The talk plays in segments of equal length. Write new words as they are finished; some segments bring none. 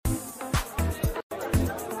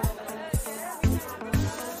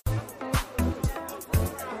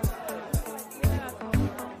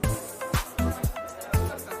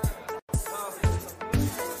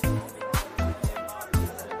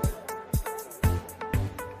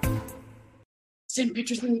Send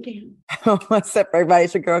pictures when you can. What's up, everybody?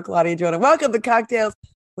 It's your girl, Claudia Jordan. Welcome to Cocktails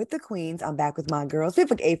with the Queens. I'm back with my girls.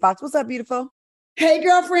 Vivica A. Fox. What's up, beautiful? Hey,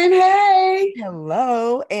 girlfriend. Hey.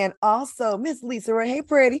 Hello. And also Miss Lisa Ray. Hey,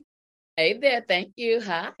 pretty. Hey there. Thank you.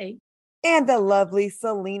 Hi. And the lovely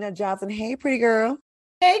Selena Johnson. Hey, pretty girl.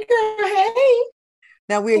 Hey, girl. Hey.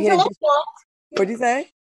 Now we're here. Hello, world. What'd you say?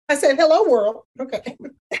 I said, hello, world. Okay.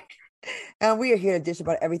 And we are here to dish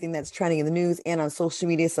about everything that's trending in the news and on social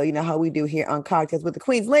media. So you know how we do here on Cocktails with the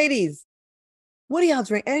Queens. Ladies, what do y'all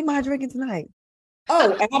drink? Anybody drinking tonight?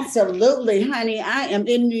 Oh, absolutely, honey. I am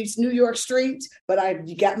in these New York streets, but I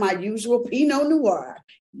got my usual Pinot Noir.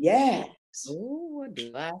 Yes. Ooh,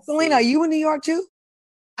 do I Selena, are see. you in New York too?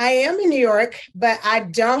 I am in New York, but I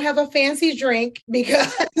don't have a fancy drink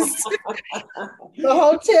because the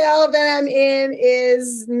hotel that I'm in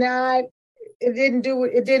is not. It didn't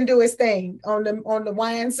do its thing on the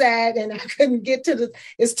wine side, and I couldn't get to the.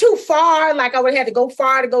 It's too far. Like I would have to go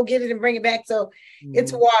far to go get it and bring it back. So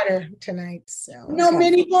it's water tonight. So No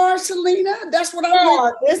mini bar, Selena. That's what I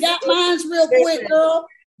want. Got mine's real quick, girl.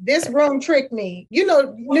 This room tricked me. You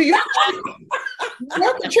know, New York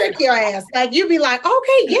can trick your ass. Like you be like,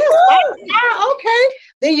 okay, yeah, okay.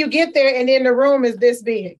 Then you get there and then the room is this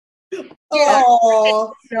big.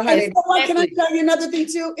 Oh, You know and so what, can I tell you another thing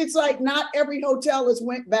too? It's like not every hotel has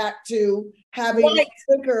went back to having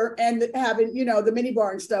liquor and having, the mini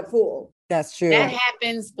bar and stuff full. That's true. That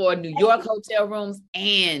happens for New York hotel rooms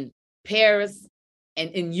and Paris and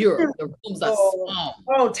in Europe. The rooms are small.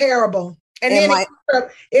 Oh, terrible. And then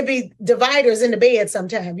it'd be dividers in the bed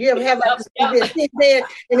sometimes. You ever have like a big bed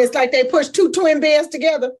and it's like they push two twin beds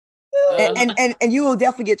together? And you will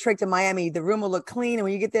definitely get tricked in Miami. The room will look clean, and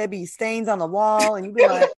when you get there, be stains on the wall, and you be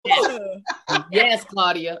like, yes,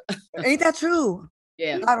 Claudia. Ain't that true?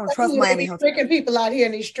 Yeah. I don't trust Miami hotels. Tricking people out here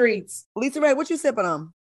in these streets. Lisa Ray, what you sipping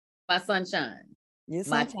on? My sunshine. Yes,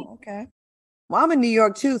 My okay. Well, I'm in New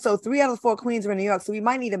York too, so 3 out of 4 queens are in New York, so we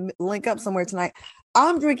might need to link up somewhere tonight.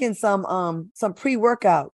 I'm drinking some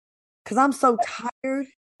pre-workout because I'm so tired,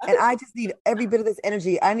 and I just need every bit of this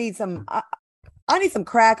energy. I need some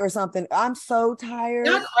crack or something. I'm so tired.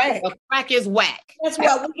 Not crack. Crack is whack. That's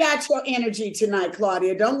why we got your energy tonight,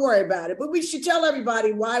 Claudia. Don't worry about it. But we should tell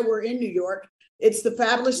everybody why we're in New York. It's the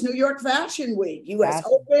fabulous New York Fashion Week. U.S.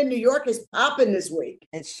 Open. New York is popping this week.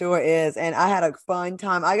 It sure is. And I had a fun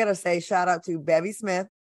time. I got to say, shout out to Bevy Smith.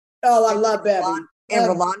 Oh, I love Bevy. And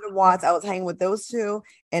Rolanda Watts. I was hanging with those two,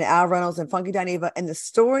 and Al Reynolds and Funky Dineva. And the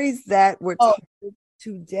stories that were told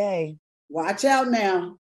today. Watch out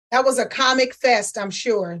now. That was a comic fest, I'm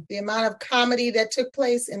sure. The amount of comedy that took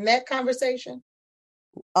place in that conversation.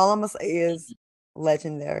 All I'm going to say is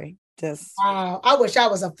legendary. Just wow. I wish I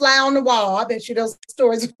was a fly on the wall. I bet you those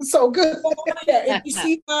stories were so good. If you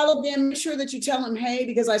see all of them, make sure that you tell him, hey,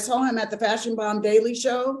 because I saw him at the Fashion Bomb Daily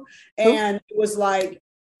Show, and it was like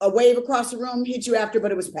a wave across the room, hit you after,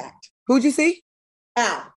 but it was packed. Who'd you see?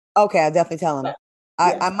 Al. Okay, I'll definitely tell him.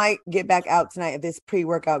 Yeah. I might get back out tonight if this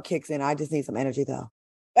pre-workout kicks in. I just need some energy though.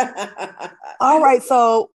 All right,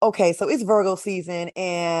 so it's Virgo season,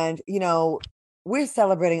 and we're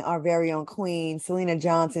celebrating our very own queen, Selena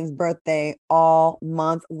Johnson's birthday all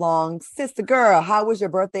month long. Sister girl, how was your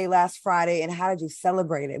birthday last Friday, and how did you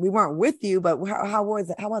celebrate it? We weren't with you, but how was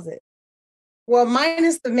it? How was it? Well, mine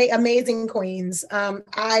is the amazing queens.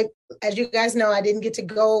 As you guys know, I didn't get to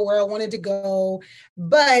go where I wanted to go,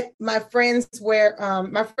 but my friends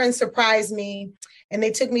surprised me, and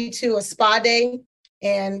they took me to a spa day.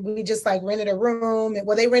 And we just like rented a room.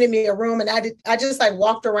 Well, they rented me a room, and I just like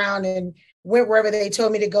walked around and went wherever they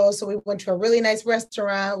told me to go. So we went to a really nice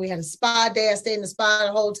restaurant. We had a spa day. I stayed in the spa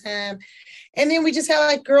the whole time. And then we just had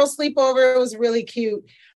like girl sleepover. It was really cute.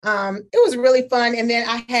 It was really fun. And then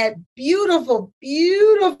I had beautiful,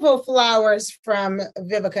 beautiful flowers from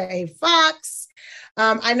Vivica A. Fox.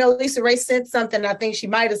 I know Lisa Ray sent something. I think she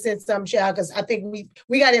might have sent some, because I think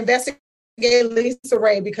we got to investigate Lisa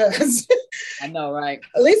Ray, because I know, right?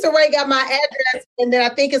 Lisa Ray got my address, and then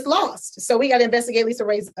I think it's lost. So we got to investigate Lisa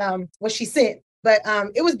Ray's what she sent. But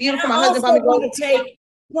it was beautiful. My husband probably going to take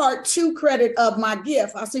part 2 credit of my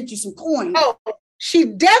gift. I sent you some coins. Oh, she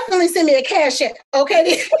definitely sent me a cash app.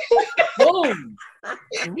 Okay. Boom.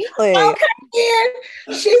 Really? Okay, yeah.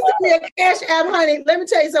 She sent me a cash app, honey. Let me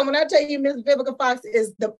tell you something. When I tell you Miss Vivica Fox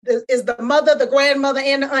is the mother, the grandmother,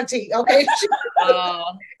 and the auntie. Okay.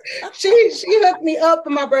 She hooked me up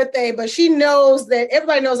for my birthday, but she knows that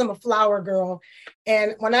everybody knows I'm a flower girl.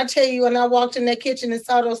 And when I tell you, when I walked in that kitchen and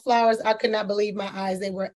saw those flowers, I could not believe my eyes.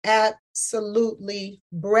 They were absolutely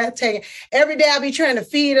breathtaking. Every day I'd be trying to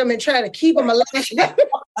feed them and try to keep them alive.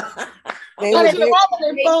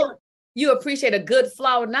 you appreciate a good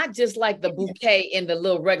flower, not just like the bouquet in the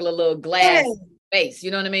little regular little glass vase,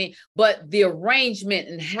 you know what I mean? But the arrangement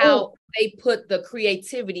and how they put the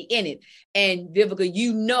creativity in it. And Vivica,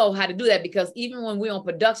 you know how to do that, because even when we're on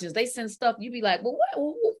productions, they send stuff, you be like, well,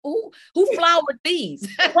 who flowered these?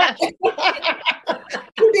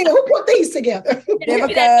 Who put these together?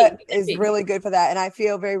 Vivica is really good for that. And I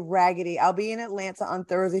feel very raggedy. I'll be in Atlanta on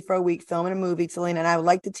Thursday for a week filming a movie, Selena, and I would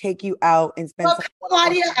like to take you out and spend some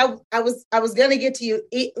Claudia, I was gonna get to you.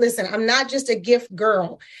 Listen, I'm not just a gift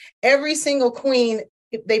girl. Every single queen,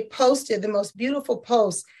 they posted the most beautiful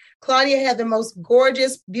posts. Claudia had the most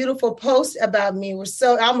gorgeous, beautiful post about me.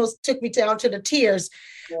 Almost took me down to the tears.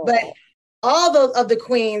 Whoa. But all of the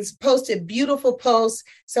queens posted beautiful posts.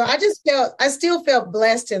 So I still felt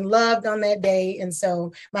blessed and loved on that day. And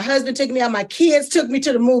so my husband took me out. My kids took me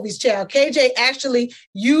to the movies, child. KJ actually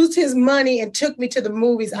used his money and took me to the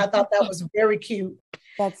movies. I thought that was very cute.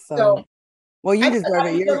 That's so well, you deserve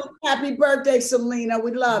it. Happy birthday, Selena.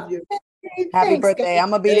 We love you. Happy birthday.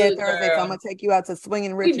 I'm going to be there Thursday, so I'm going to take you out to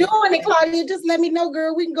Swinging Richie. You doing it, Claudia? Just let me know,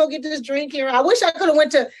 girl. We can go get this drink here. I wish I could have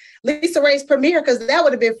went to Lisa Ray's premiere, because that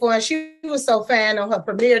would have been fun. She was so fan on her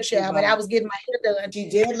premiere, child, but I was getting my hair done. She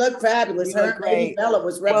did look fabulous. Her great. Bella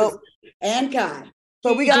was represented. And Kai.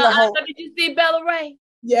 So we got the whole... Did you see Bella Ray?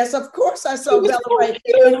 Yes, of course I saw Bella Ray.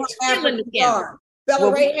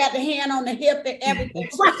 Bella Ray had the hand on the hip and everything.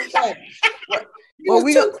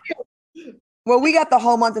 Well, we got the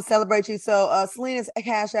whole month to celebrate you. So Selena's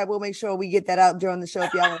Cash App, we'll make sure we get that out during the show.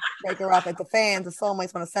 If y'all want to take her off at the fans, the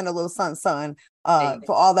soulmates want to send a little something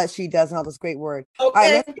for all that she does and all this great work. Okay. All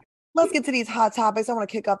right, let's get to these hot topics. I want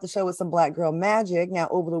to kick off the show with some Black Girl Magic. Now,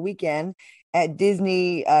 over the weekend at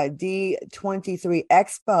Disney D23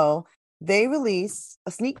 Expo, they released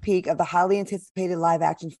a sneak peek of the highly anticipated live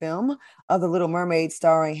action film of The Little Mermaid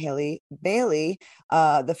starring Halle Bailey.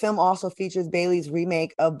 The film also features Bailey's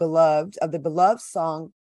remake of the beloved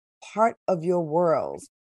song, Part of Your World.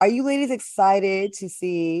 Are you ladies excited to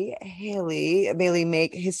see Halle Bailey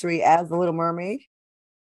make history as The Little Mermaid?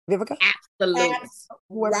 Vivica? Absolutely.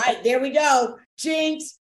 Right, there we go.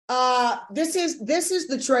 Jinx, this is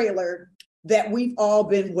the trailer that we've all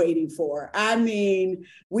been waiting for. I mean,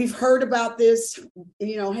 we've heard about this,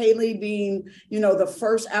 Halle being, the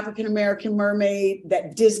first African-American mermaid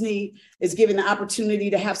that Disney is giving the opportunity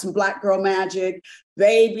to have some Black girl magic.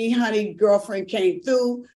 Baby, honey, girlfriend came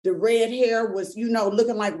through. The red hair was,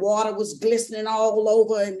 looking like water was glistening all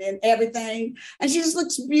over and everything. And she just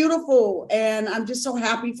looks beautiful. And I'm just so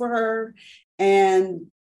happy for her. And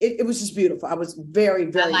it was just beautiful. I was very,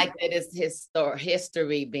 very. I like that it's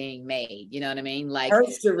history being made. You know what I mean? Like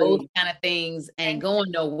history. Those kind of things ain't going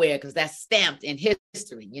nowhere because that's stamped in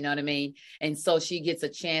history. You know what I mean? And so she gets a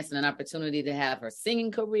chance and an opportunity to have her singing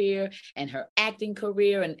career and her acting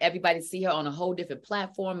career, and everybody see her on a whole different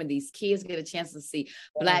platform. And these kids get a chance to see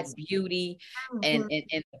Black beauty and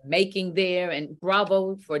making there. And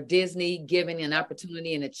bravo for Disney giving an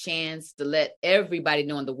opportunity and a chance to let everybody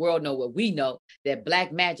know in the world know what we know, that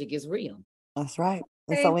Black magic is real. That's right.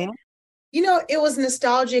 And Selena? It was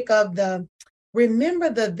nostalgic of remember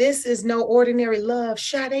the This Is No Ordinary Love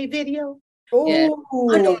Sade video?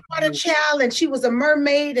 Oh, I know about a child, and she was a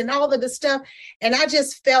mermaid and all of the stuff. And I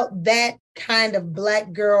just felt that kind of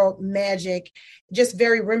Black girl magic, just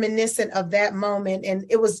very reminiscent of that moment. And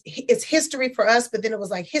it's history for us, but then it was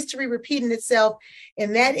like history repeating itself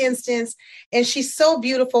in that instance. And she's so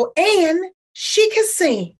beautiful, and she can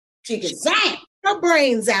sing. She can sing her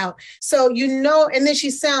brains out. So, and then she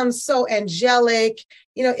sounds so angelic.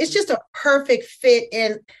 It's just a perfect fit.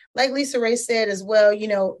 And like Lisa Ray said as well,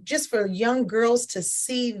 just for young girls to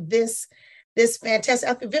see this fantastic,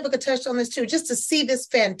 I think Vivica touched on this too, just to see this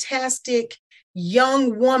fantastic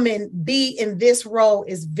young woman be in this role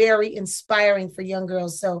is very inspiring for young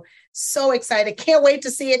girls. So excited. Can't wait to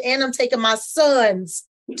see it. And I'm taking my sons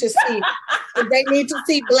to see it. They need to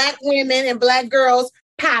see Black women and Black girls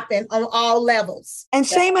popping on all levels. And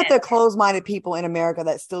shame at the closed-minded people in America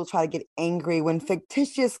that still try to get angry when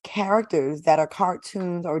fictitious characters that are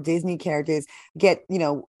cartoons or Disney characters get,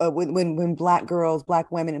 when Black girls,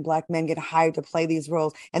 Black women, and Black men get hired to play these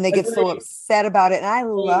roles, and they get so upset about it. And I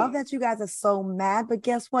love that you guys are so mad, but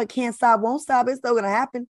guess what? Can't stop, won't stop. It's still gonna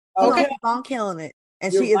happen. Okay, keep on killing it.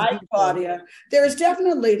 And You're she is right, Claudia. There is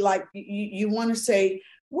definitely you want to say,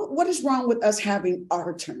 what is wrong with us having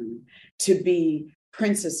our turn to be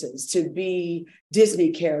princesses, to be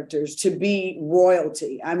Disney characters, to be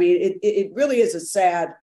royalty? I mean, it really is a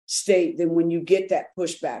sad state that when you get that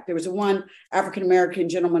pushback. There was one African-American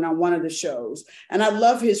gentleman on one of the shows, and I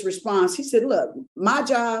love his response. He said, look, my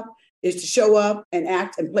job is to show up and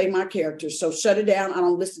act and play my character. So shut it down. I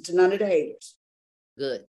don't listen to none of the haters.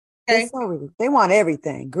 Good. Okay. They want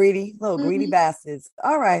everything. Greedy, little greedy bastards.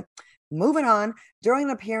 All right. Moving on. During an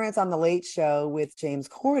appearance on The Late Show with James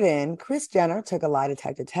Corden, Kris Jenner took a lie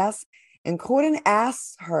detector test, and Corden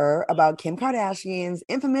asked her about Kim Kardashian's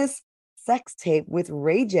infamous sex tape with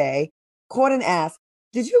Ray J. Corden asked,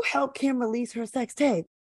 "Did you help Kim release her sex tape?"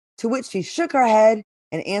 To which she shook her head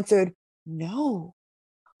and answered, "No."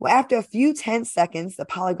 Well, after a few tense seconds, the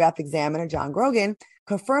polygraph examiner, John Grogan,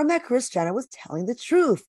 confirmed that Kris Jenner was telling the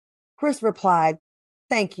truth. Kris replied,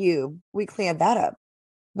 "Thank you. We cleared that up."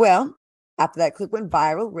 Well, after that clip went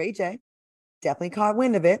viral, Ray J definitely caught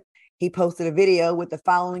wind of it. He posted a video with the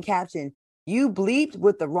following caption: "You bleeped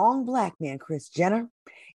with the wrong black man, Kris Jenner."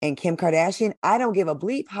 And Kim Kardashian, "I don't give a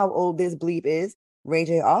bleep how old this bleep is." Ray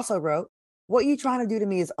J also wrote, "What you trying to do to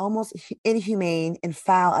me is almost inhumane and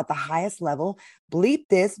foul at the highest level. Bleep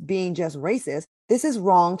this being just racist. This is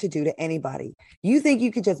wrong to do to anybody. You think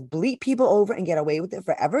you could just bleep people over and get away with it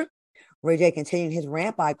forever?" Ray J continued his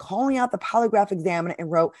rant by calling out the polygraph examiner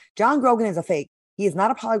and wrote, "John Grogan is a fake. He is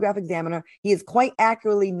not a polygraph examiner. He is quite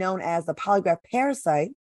accurately known as the polygraph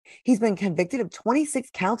parasite. He's been convicted of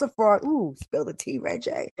 26 counts of fraud." Ooh, spill the tea, Ray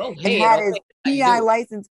J. Go And ahead. had his PI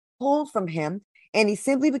license pulled from him. And he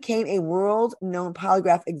simply became a world-known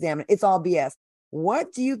polygraph examiner. It's all BS.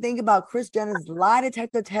 What do you think about Kris Jenner's lie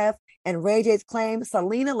detector test and Ray J's claim?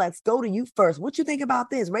 Selena, let's go to you first. What you think about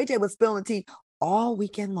this? Ray J was spilling tea all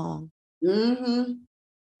weekend long. Mm-hmm.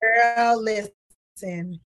 Girl,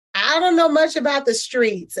 listen, I don't know much about the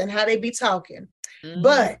streets and how they be talking,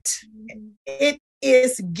 but it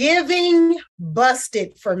is giving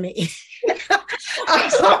busted for me.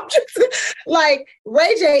 Like,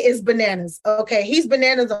 Ray J is bananas. Okay, he's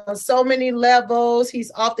bananas on so many levels.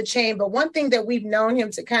 He's off the chain. But one thing that we've known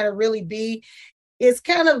him to kind of really be is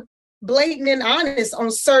kind of blatant and honest on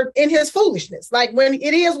certain in his foolishness. Like, when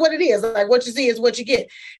it is what it is, like what you see is what you get.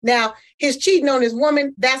 Now, his cheating on his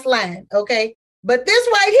woman, that's lying. Okay, but this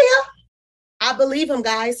right here, I believe him,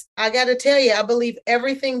 guys. I got to tell you, I believe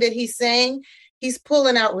everything that he's saying. He's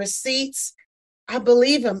pulling out receipts. I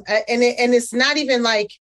believe him. And it's not even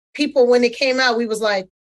like people, when it came out, we was like,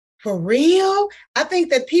 for real? I think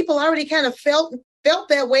that people already kind of felt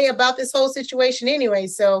that way about this whole situation anyway.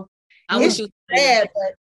 So it's bad,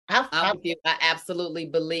 but I absolutely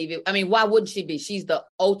believe it. I mean, why wouldn't she be? She's the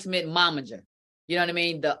ultimate momager. You know what I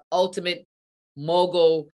mean? The ultimate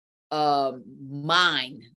mogul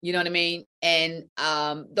mind. You know what I mean? And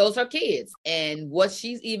those are kids. And what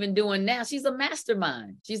she's even doing now, she's a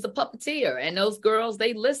mastermind. She's a puppeteer. And those girls,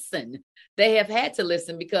 they listen. They have had to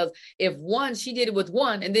listen, because if she did it with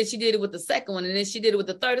one, and then she did it with the second one, and then she did it with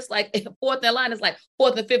the third, it's like fourth in line, it's like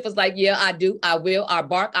fourth and fifth is like, yeah, I do, I will, I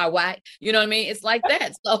bark, I whack. You know what I mean? It's like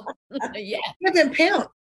that. So yeah.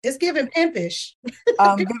 It's giving pimpish.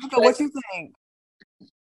 Vivica, what you think?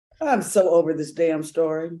 I'm so over this damn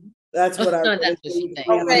story. That's what I really think.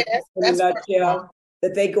 Okay, in a nutshell,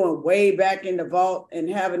 that they going way back in the vault and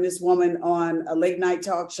having this woman on a late night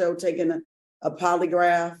talk show taking a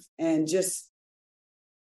polygraph, and just,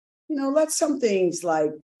 let some things,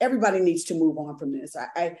 like, everybody needs to move on from this.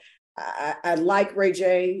 I like Ray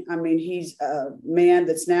J. I mean, he's a man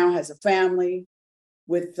that's now has a family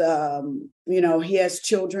with, he has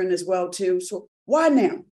children as well too. So why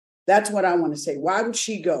now? That's what I want to say. Why would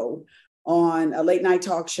she go on a late night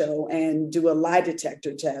talk show and do a lie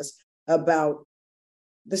detector test about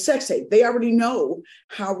the sex tape? They already know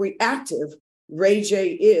how reactive Ray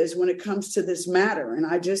J is when it comes to this matter. And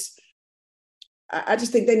I just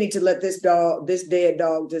think they need to let this dead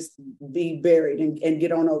dog just be buried and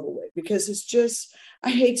get on over with, because it's just,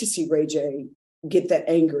 I hate to see Ray J get that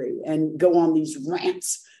angry and go on these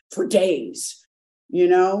rants for days,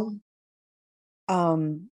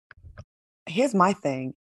 Here's my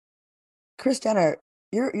thing. Kris Jenner,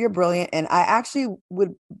 you're brilliant, and I actually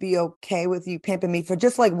would be okay with you pimping me for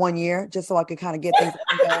just like 1 year, just so I could kind of get things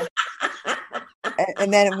going.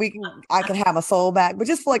 And then I can have my soul back, but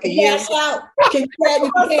just for like a year. It's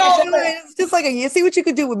just like a year. See what you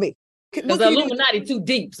could do with me. Because the Illuminati too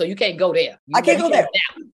deep, so you can't go there. I can't go there.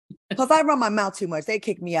 Plus, I run my mouth too much. They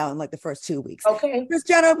kick me out in like the first 2 weeks. Okay. Kris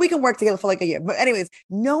Jenner, we can work together for like a year. But anyways,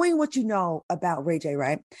 knowing what you know about Ray J,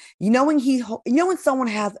 right? When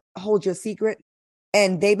someone holds your secret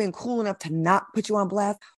and they've been cool enough to not put you on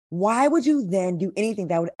blast, why would you then do anything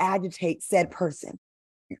that would agitate said person?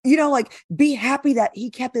 Be happy that he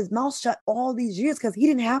kept his mouth shut all these years, because he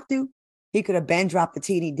didn't have to. He could have been dropped the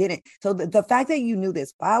T and he didn't. So the fact that you knew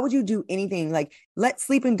this, why would you do anything? Like, let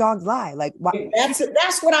sleeping dogs lie? Like, why? That's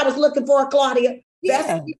what I was looking for, Claudia.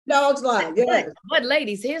 Best dog's life. Yeah. But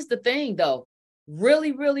ladies, here's the thing though.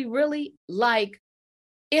 Really, really, really, like,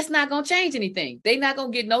 it's not going to change anything. They're not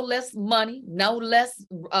going to get no less money, no less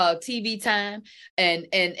TV time, and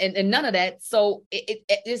none of that. So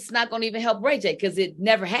it's not going to even help Ray J because it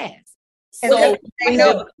never has. So I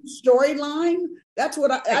know storyline. That's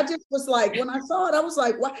what I just was like, when I saw it, I was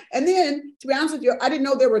like, what? And then, to be honest with you, I didn't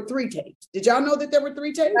know there were 3 tapes. Did y'all know that there were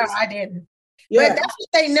 3 tapes? No, I didn't. Yeah. But that's what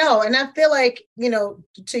they know. And I feel like,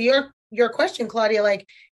 to your question, Claudia, like,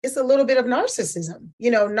 it's a little bit of narcissism.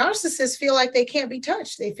 Narcissists feel like they can't be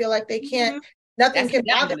touched. They feel like they can't, nothing can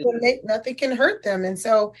bother them, nothing can hurt them. And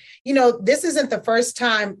so, this isn't the first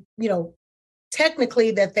time,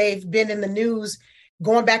 technically that they've been in the news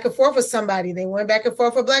going back and forth with somebody. They went back and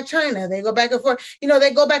forth with Black China. They go back and forth,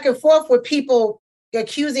 they go back and forth with people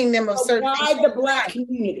accusing them of certain things. Why the Black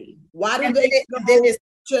community? Why do they go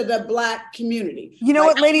to the Black community? You know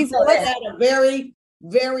what, ladies?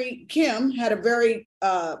 Kim had a very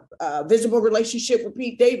visible relationship with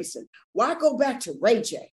Pete Davidson. Why go back to Ray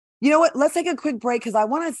J? You know what? Let's take a quick break because I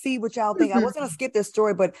want to see what y'all think. I was going to skip this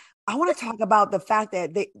story, but I want to talk about the fact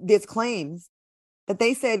that there's claims that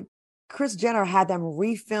they said Kris Jenner had them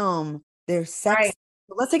refilm their sex. Right.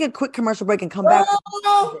 So let's take a quick commercial break and come back.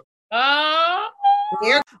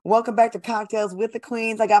 Welcome back to Cocktails with the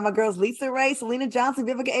Queens. I got my girls Lisa Ray, Selena Johnson,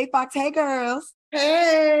 Vivica A. Fox. Hey, girls.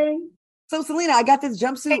 Hey. So, Selena, I got this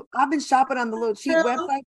jumpsuit. I've been shopping on the little cheap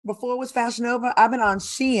website before it was Fashion Nova. I've been on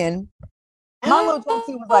Shein. My little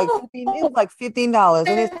jumpsuit was like $15,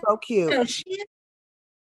 and it's so cute.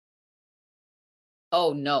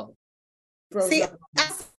 Oh no! See,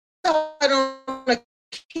 I saw it on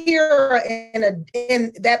Akira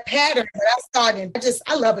in that pattern, but I started.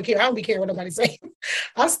 I love Akira. I don't be caring what nobody's saying.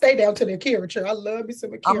 I stay down to the Akira chair. I love me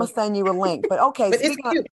some Akira. I'm gonna send you a link, but okay. But it's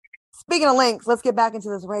cute. Speaking of links, let's get back into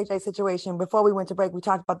this Ray J situation. Before we went to break, we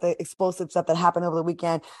talked about the explosive stuff that happened over the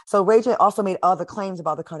weekend. So Ray J also made other claims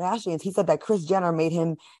about the Kardashians. He said that Kris Jenner made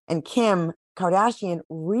him and Kim Kardashian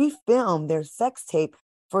refilm their sex tape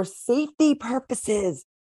for safety purposes.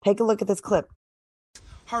 Take a look at this clip.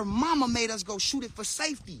 Her mama made us go shoot it for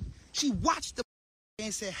safety. She watched the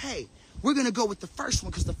and said, hey, we're going to go with the first one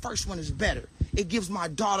because the first one is better. It gives my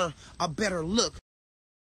daughter a better look.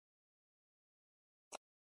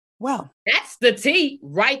 Well, that's the tea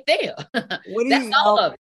right there. That's all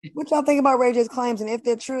of it. What y'all think about Ray J's claims, and if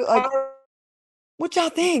they're true? Like, what y'all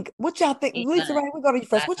think? Lisa, right? We go to you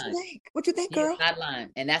first. What you think, girl? Not lying,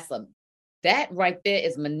 and that right there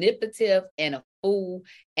is manipulative and a fool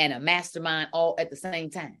and a mastermind all at the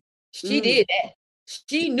same time. She did that.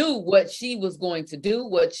 She knew what she was going to do,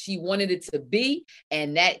 what she wanted it to be,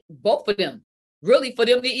 and that both of them, really, for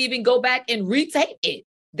them to even go back and retape it.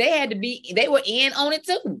 They were in on it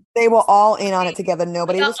too. They were all in on it together.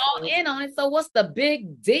 Nobody was all in on it. So what's the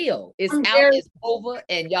big deal? It's out, it's over,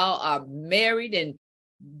 and y'all are married and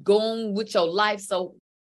going with your life. So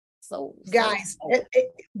guys,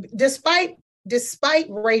 despite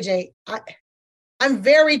Ray J, I'm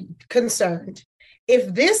very concerned.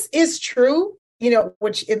 If this is true,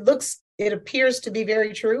 which it appears to be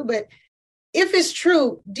very true, but if it's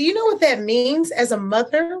true, do you know what that means as a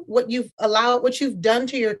mother? What you've done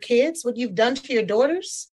to your kids, what you've done to your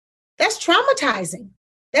daughters? That's traumatizing.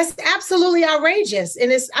 That's absolutely outrageous.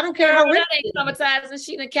 And I don't care how rich. That ain't traumatizing.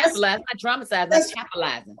 She didn't capitalize. Not traumatizing. That's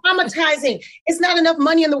capitalizing. Traumatizing. It's not enough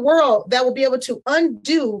money in the world that will be able to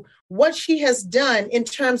undo what she has done in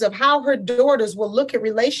terms of how her daughters will look at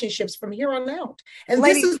relationships from here on out. And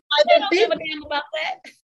ladies, this is why they don't give a damn about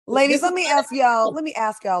that. Ladies, let me ask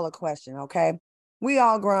y'all a question, okay? We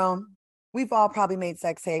all grown. We've all probably made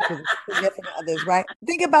sex tapes with significant others, right?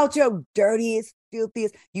 Think about your dirtiest,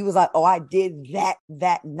 filthiest. You was like, oh, I did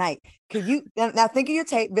that night. Could you now think of your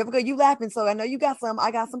tape? Vivica, you laughing, so I know you got some.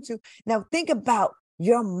 I got some too. Now think about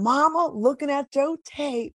your mama looking at your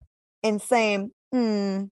tape and saying,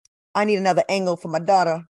 I need another angle for my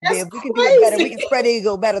daughter. That's we can do it better. We can spread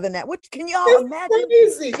eagle better than that. What can y'all imagine?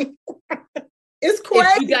 Crazy. It's crazy.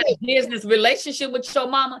 If you got a business relationship with your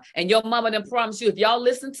mama and your mama done promise you, if y'all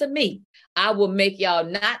listen to me, I will make y'all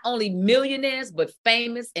not only millionaires, but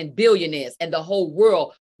famous and billionaires. And the whole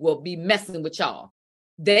world will be messing with y'all.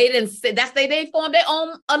 They didn't say they formed their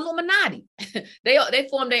own Illuminati. they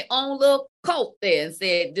formed their own little cult there and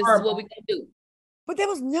said, this is what we're going to do. But there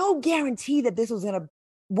was no guarantee that this was going to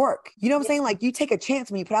work. You know what I'm saying? Like, you take a chance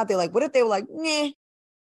when you put out there, like, what if they were like, nah?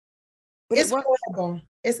 But it's horrible.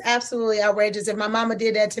 It's absolutely outrageous. If my mama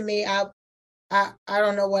did that to me, I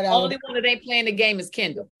don't know what I would. Only one that ain't playing the game is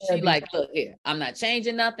Kendall. She like, look here, I'm not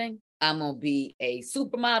changing nothing. I'm gonna be a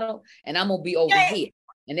supermodel and I'm gonna be over here.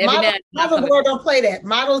 And every now and then Modeling world don't play that.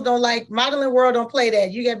 Modeling world don't play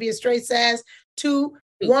that. You gotta be a straight size 2,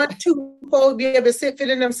 1, 2 supposed to be able to fit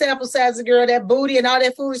in them sample sizes, girl, that booty and all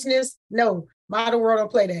that foolishness. No, model world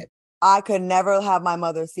don't play that. I could never have my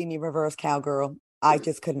mother see me reverse cowgirl. I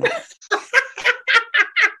just could not.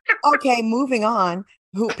 Okay, moving on.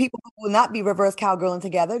 People who will not be reverse cowgirling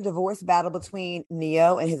together. Divorce battle between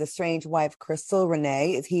Neo and his estranged wife, Crystal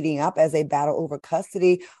Renee, is heating up as they battle over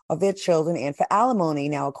custody of their children and for alimony.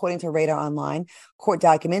 Now, according to Radar Online, court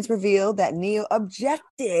documents reveal that Neo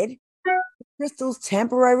objected to Crystal's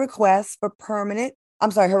temporary request for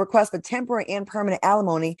her request for temporary and permanent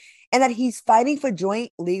alimony, and that he's fighting for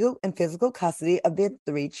joint legal and physical custody of their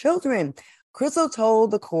 3 children. Crystal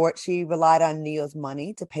told the court she relied on Neo's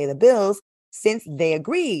money to pay the bills since they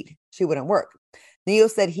agreed she wouldn't work. Neo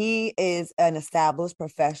said he is an established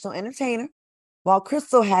professional entertainer, while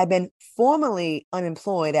Crystal had been formerly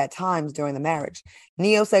unemployed at times during the marriage.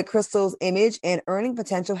 Neo said Crystal's image and earning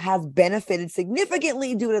potential has benefited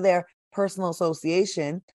significantly due to their personal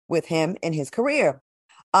association with him and his career.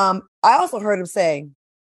 I also heard him say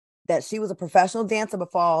that she was a professional dancer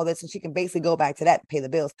before all this, and she can basically go back to that to pay the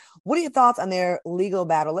bills. What are your thoughts on their legal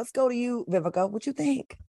battle? Let's go to you, Vivica. What you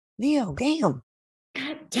think? Neo, damn.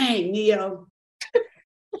 God dang, Neo.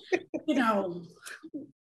 You know,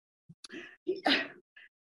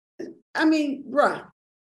 I mean, bruh,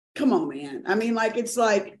 come on, man. I mean, like, it's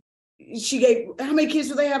like she gave, how many kids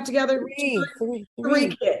do they have together?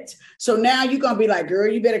 Three kids. So now you're going to be like, girl,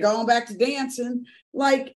 you better go on back to dancing.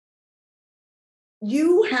 Like,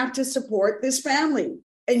 you have to support this family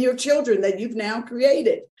and your children that you've now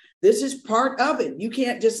created. This is part of it. You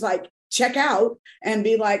can't just like check out and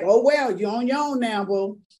be like, oh, well, you're on your own now.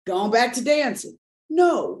 Well, going back to dancing.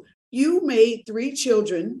 No, you made 3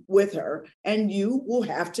 children with her and you will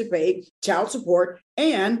have to pay child support.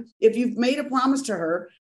 And if you've made a promise to her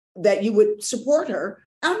that you would support her,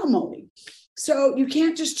 alimony. So you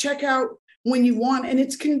can't just check out when you want and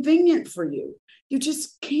it's convenient for you. You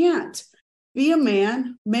just can't. Be a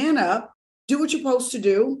man, man up, do what you're supposed to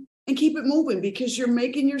do, and keep it moving because you're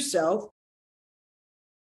making yourself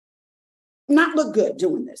not look good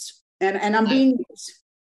doing this. And I'm being nice.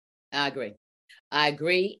 I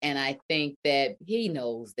agree. And I think that he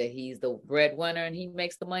knows that he's the breadwinner and he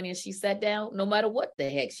makes the money, and she sat down no matter what the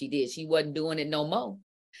heck she did. She wasn't doing it no more.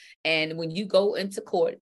 And when you go into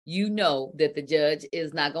court, you know that the judge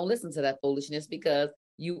is not going to listen to that foolishness because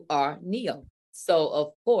you are Neo. So,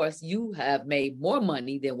 of course, you have made more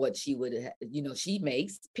money than what she would have, she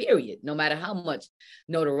makes, period. No matter how much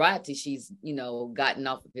notoriety she's, gotten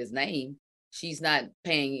off of his name, she's not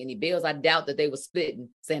paying any bills. I doubt that they were splitting,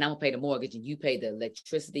 saying, I'm going to pay the mortgage and you pay the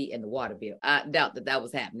electricity and the water bill. I doubt that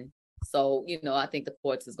was happening. So, I think the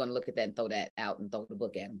courts is going to look at that and throw that out and throw the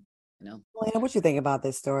book at him. Lena, what you think about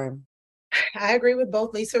this story? I agree with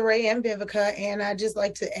both Lisa Ray and Vivica. And I just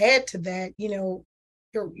like to add to that,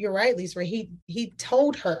 you're right, Lisa Ray. He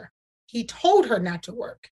told her not to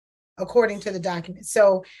work, according to the document.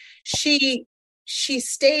 So she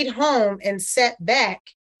stayed home and sat back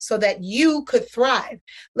so that you could thrive.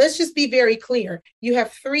 Let's just be very clear. You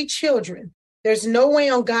have 3 children. There's no way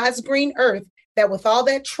on God's green earth that with all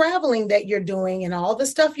that traveling that you're doing and all the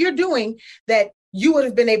stuff you're doing, that you would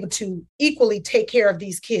have been able to equally take care of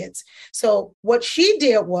these kids. So what she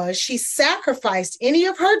did was she sacrificed any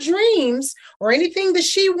of her dreams or anything that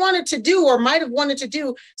she wanted to do or might have wanted to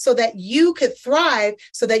do so that you could thrive,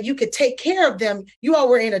 so that you could take care of them. You all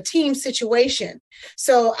were in a team situation.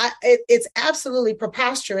 So it's absolutely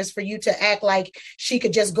preposterous for you to act like she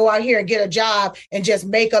could just go out here and get a job and just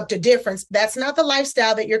make up the difference. That's not the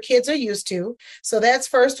lifestyle that your kids are used to. So that's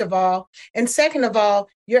first of all. And second of all,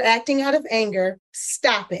 you're acting out of anger.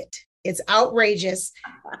 Stop it. It's outrageous.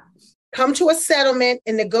 Come to a settlement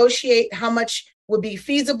and negotiate how much would be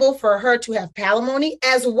feasible for her to have palimony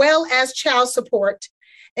as well as child support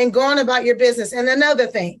and go on about your business. And another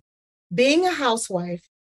thing, being a housewife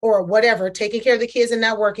or whatever, taking care of the kids and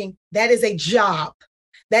not working, that is a job.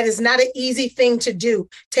 That is not an easy thing to do.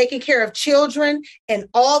 Taking care of children and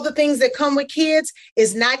all the things that come with kids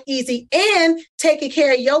is not easy. And taking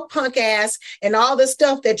care of your punk ass and all the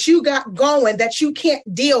stuff that you got going that you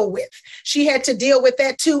can't deal with. She had to deal with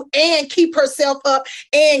that too and keep herself up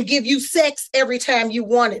and give you sex every time you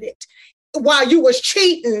wanted it while you was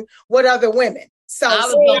cheating with other women. So I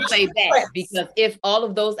was going to say that because if all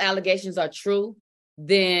of those allegations are true,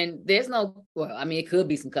 then there's no, it could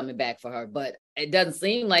be some coming back for her, but it doesn't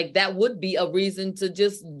seem like that would be a reason to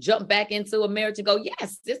just jump back into a marriage and go,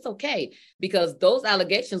 yes, it's okay. Because those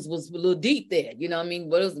allegations was a little deep there. You know what I mean?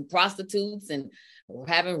 What was prostitutes and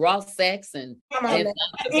having raw sex and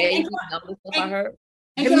babies and all this stuff I heard.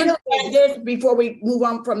 And can I add this before we move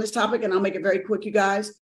on from this topic, and I'll make it very quick, you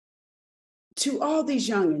guys. To all these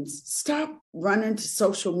youngins, stop running to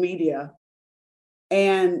social media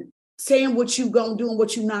and saying what you gonna do and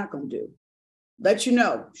what you're not gonna do. Let you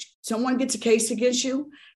know, someone gets a case against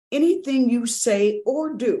you, anything you say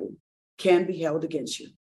or do can be held against you.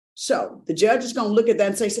 So the judge is gonna look at that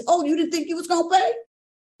and say, oh, you didn't think you was gonna pay?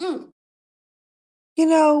 You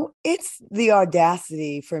know, it's the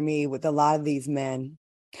audacity for me with a lot of these men.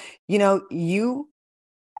 You know,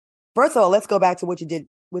 first of all, let's go back to what you did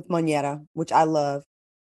with Moneta, which I love.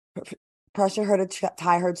 Pressure her to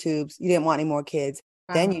tie her tubes. You didn't want any more kids.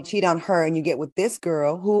 Then you cheat on her and you get with this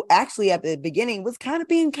girl who actually at the beginning was kind of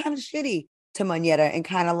being kind of shitty to Moneta and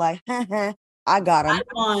kind of like, I got him. I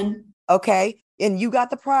won. Okay. And you got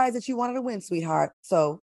the prize that you wanted to win, sweetheart.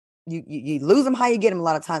 So you lose them how you get them a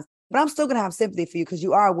lot of times. But I'm still going to have sympathy for you because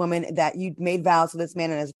you are a woman that you made vows to this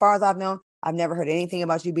man. And as far as I've known, I've never heard anything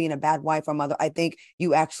about you being a bad wife or mother. I think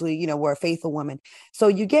you actually, you know, were a faithful woman. So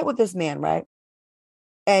you get with this man, right?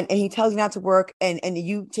 And he tells you not to work and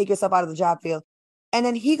you take yourself out of the job field. And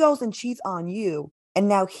then he goes and cheats on you. And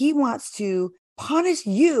now he wants to punish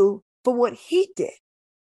you for what he did.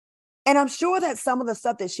 And I'm sure that some of the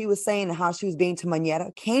stuff that she was saying and how she was being to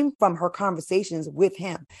Moneta came from her conversations with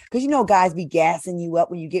him. Because, you know, guys be gassing you up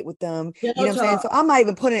when you get with them. You know what I'm saying? So I'm not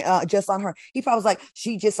even putting it just on her. He probably was like,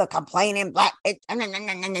 she just a complaining black.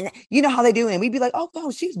 You know how they do it. And we'd be like, oh, no,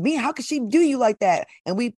 she's mean. How could she do you like that?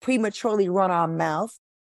 And we prematurely run our mouth,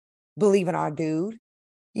 believing our dude.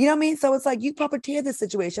 You know what I mean? So it's like you puppeteer this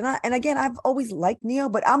situation. And again, I've always liked Neil,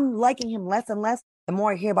 but I'm liking him less and less the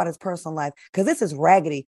more I hear about his personal life. Because this is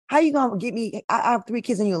raggedy. How you gonna get me? I have 3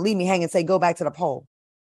 kids and you leave me hanging and say, go back to the pole.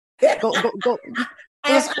 Go.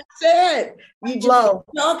 As I said, you just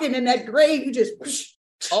talking in that grave, you just.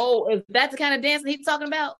 Oh, is that the kind of dancing he's talking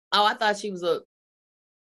about? Oh, I thought she was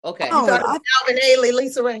okay. You thought it was Alvin Ailey,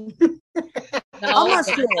 Lisa Ring. No, I'm not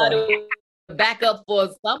sure. Back up for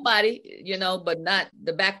somebody, you know, but not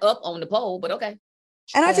the back up on the pole, but okay.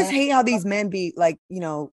 And I just hate how these men be like, you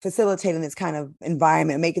know, facilitating this kind of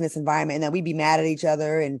environment, making this environment, and then we be mad at each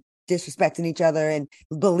other and disrespecting each other and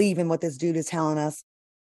believing what this dude is telling us.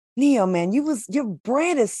 Neo, man, your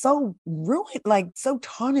brand is so ruined, like so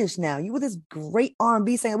tarnished now. You were this great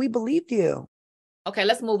R&B singer. We believed you. Okay,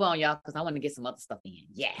 let's move on, y'all, because I want to get some other stuff in.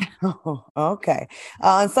 Yeah. Okay.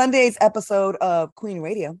 On Sunday's episode of Queen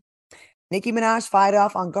Radio, Nicki Minaj fired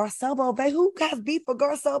off on Garcelle Beauvais. Who got beef for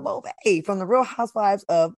Garcelle Beauvais from the Real Housewives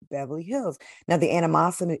of Beverly Hills? Now, the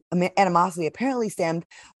animosity apparently stemmed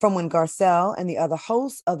from when Garcelle and the other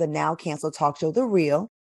hosts of the now canceled talk show The Real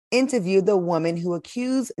interviewed the woman who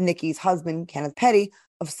accused Nicki's husband, Kenneth Petty,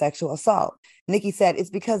 of sexual assault. Nicki said it's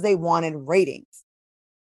because they wanted ratings.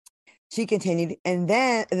 She continued, and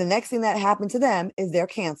then the next thing that happened to them is they're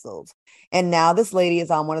canceled. And now this lady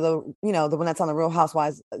is on one of the, you know, the one that's on the Real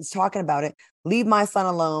Housewives is talking about it. Leave my son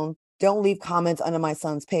alone. Don't leave comments under my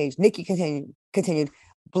son's page. Nicki continued,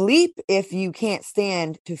 bleep if you can't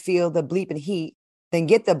stand to feel the bleeping heat, then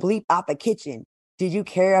get the bleep out the kitchen. Did you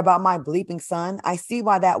care about my bleeping son? I see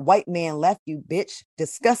why that white man left you, bitch.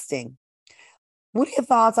 Disgusting. What are your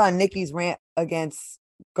thoughts on Nicki's rant against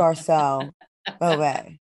Garcelle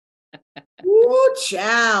Beauvais? Ooh,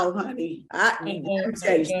 child, honey. Let me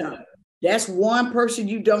tell you something. That's one person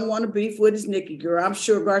you don't want to beef with is Nicki, girl. I'm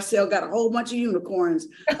sure Garcelle got a whole bunch of unicorns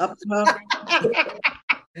up to her.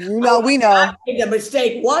 No, we know. I made a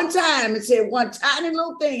mistake one time and said one tiny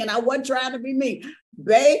little thing, and I wasn't trying to be mean.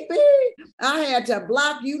 Baby, I had to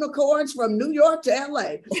block unicorns from New York to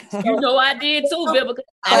LA. You know I did too, Bill, because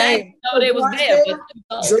I didn't know they was there.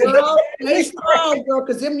 Girl, they strong, girl,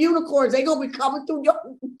 because them unicorns, they gonna be coming through your.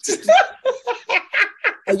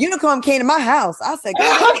 A unicorn came to my house. I said,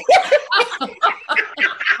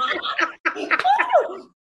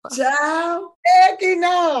 child, heck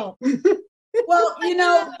no. Well, you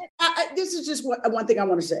know, this is just one thing I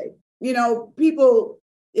want to say. You know, people,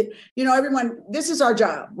 you know, everyone, this is our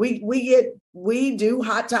job. We do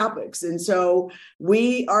hot topics. And so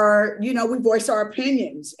we are, you know, we voice our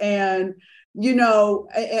opinions and, you know,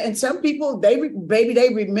 and some people, they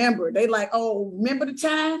remember, they like, oh, remember the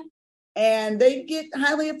time? And they get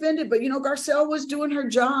highly offended. But, you know, Garcelle was doing her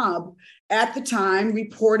job at the time,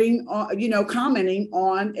 reporting, you know, commenting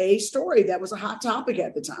on a story that was a hot topic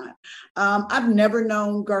at the time. I've never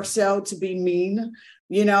known Garcelle to be mean,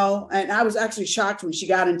 you know, and I was actually shocked when she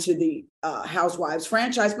got into the Housewives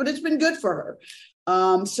franchise, but it's been good for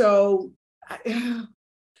her. So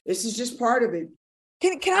this is just part of it.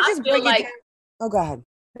 Can I just break it down? Oh, go ahead.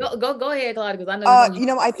 Go ahead, Claudia, because I know you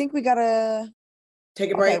know, I think we gotta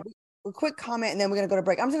take a break. A quick comment, and then we're gonna go to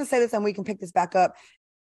break. I'm just gonna say this, and we can pick this back up.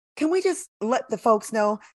 can we just let the folks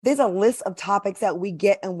know there's a list of topics that we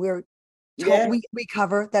get and we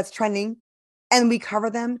cover that's trending and we cover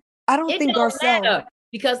them. I don't think Garcelle matter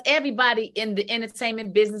because everybody in the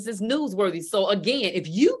entertainment business is newsworthy. So again, if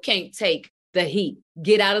you can't take the heat,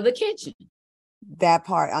 get out of the kitchen. That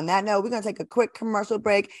part. On that note, we're going to take a quick commercial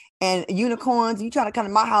break. And unicorns, you trying to come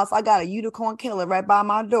to my house, I got a unicorn killer right by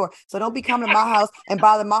my door. So don't be coming to my house and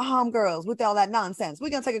bother my homegirls with all that nonsense. We're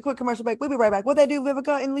going to take a quick commercial break. We'll be right back. What they do,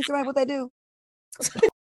 Vivica and Lisa Ray, what they do?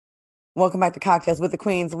 Welcome back to Cocktails with the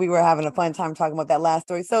Queens. We were having a fun time talking about that last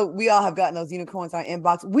story. So we all have gotten those unicorns in our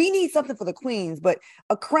inbox. We need something for the queens, but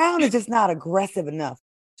a crown is just not aggressive enough.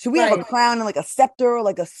 Should we have a crown and like a scepter or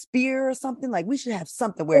like a spear or something? Like we should have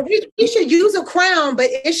something where we should use a crown, but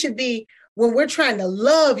it should be when we're trying to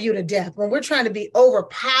love you to death, when we're trying to be over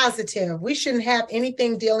positive. We shouldn't have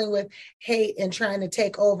anything dealing with hate and trying to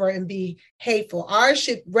take over and be hateful. Ours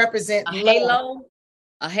should represent a halo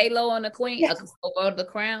on the queen, over the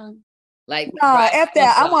crown. Like F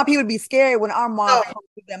that. I want people to be scared when our mom comes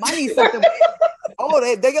to them. I need something.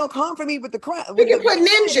 They're gonna come for me with the crown. We can put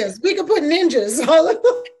ninjas. We can put ninjas.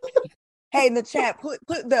 Hey, in the chat, put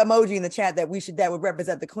the emoji in the chat that would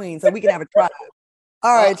represent the queen, so we can have a tribe.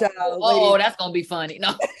 All right, y'all. That's gonna be funny.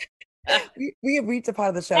 No, we have reached a part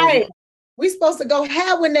of the show. Right. We supposed to go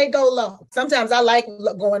high when they go low. Sometimes I like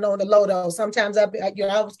going on the low though. Sometimes I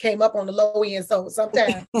came up on the low end. So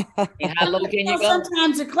sometimes, how low can you go?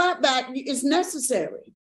 Sometimes a clapback is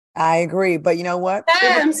necessary. I agree, but you know what?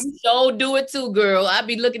 So do it too, girl. I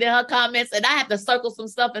be looking at her comments and I have to circle some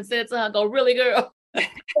stuff and send it to her. Go, really, girl?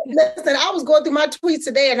 Listen, I was going through my tweets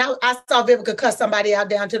today and I saw Vivica cuss somebody out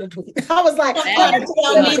down to the tweet. I was like, I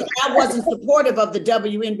wasn't supportive of the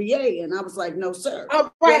WNBA, and I was like, no, sir.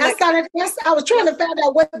 Right. I was trying to find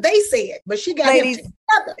out what they said, but she got ladies,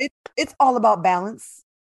 it's all about balance.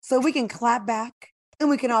 So we can clap back and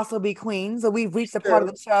we can also be queens. So we've reached a part of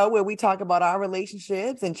the show where we talk about our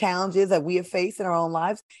relationships and challenges that we have faced in our own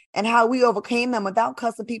lives and how we overcame them without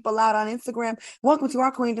cussing people out on Instagram. Welcome to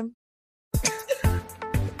our queendom.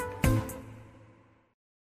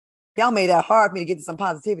 Y'all made that hard for me to get to some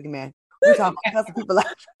positivity, man. We talking about cussing people out.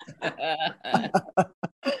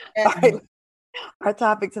 All right. Our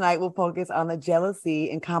topic tonight will focus on the jealousy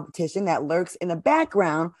and competition that lurks in the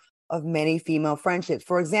background of many female friendships.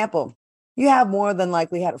 For example, you have more than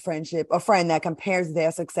likely had a friend that compares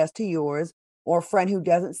their success to yours, or a friend who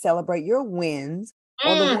doesn't celebrate your wins,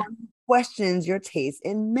 or the one who questions your taste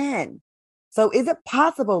in men. So is it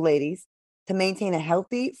possible, ladies, to maintain a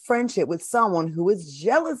healthy friendship with someone who is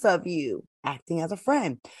jealous of you, acting as a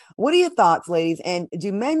friend? What are your thoughts, ladies? And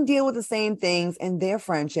do men deal with the same things in their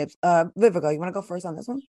friendships? Vivica, you want to go first on this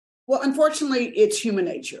one? Well, unfortunately, it's human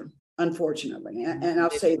nature, unfortunately. And I'll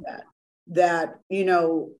say that,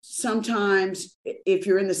 sometimes if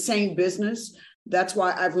you're in the same business, that's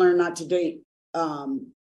why I've learned not to date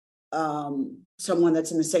someone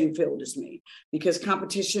that's in the same field as me, because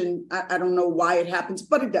competition, I don't know why it happens,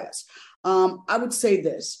 but it does. I would say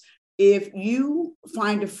this: if you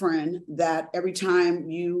find a friend that every time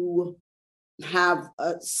you have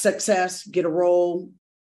a success, get a role,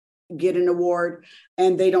 get an award,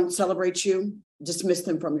 and they don't celebrate you, dismiss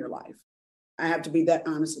them from your life. I have to be that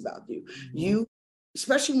honest about you. Mm-hmm. You,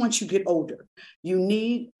 especially once you get older, you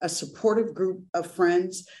need a supportive group of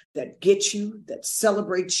friends that get you, that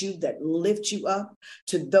celebrate you, that lift you up.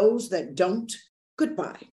 To those that don't,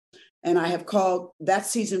 goodbye. And I have called that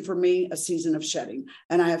season for me a season of shedding.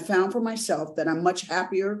 And I have found for myself that I'm much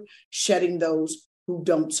happier shedding those who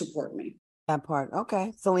don't support me. That part.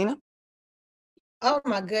 Okay. Selena? Oh,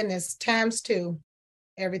 my goodness. Times two.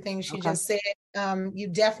 Everything she just said. You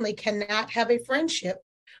definitely cannot have a friendship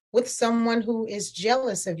with someone who is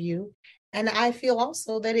jealous of you. And I feel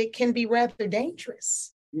also that it can be rather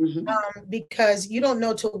dangerous because you don't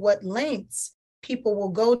know to what lengths people will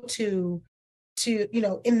go to,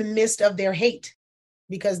 in the midst of their hate,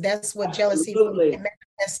 because that's what jealousy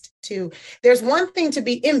manifests to. There's one thing to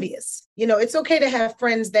be envious. It's okay to have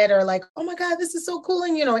friends that are like, oh my God, this is so cool.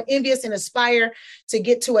 And, envious and aspire to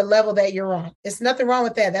get to a level that you're on. There's nothing wrong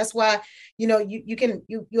with that. That's why, you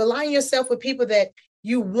align yourself with people that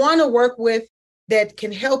you want to work with that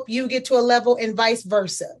can help you get to a level and vice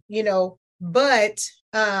versa, but,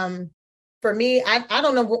 for me, I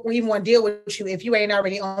don't know what we even want to deal with you if you ain't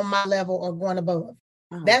already on my level or going above.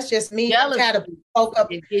 That's just me. I'm tired of poke up.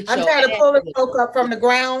 I'm tired of pulling poke up from the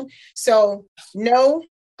ground. So no,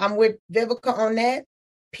 I'm with Vivica on that.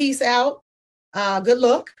 Peace out. Good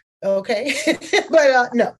luck. Okay.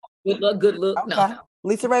 But no. Good luck. Okay. No.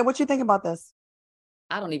 Lisa Ray, what you think about this?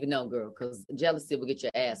 I don't even know, girl, because jealousy will get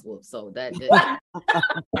your ass whooped. So that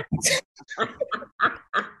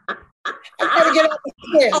Gotta get out the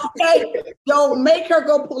stairs. Okay, don't make her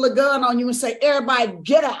go pull a gun on you and say, "Everybody,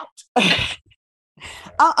 get out."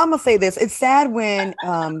 I'm gonna say this. It's sad when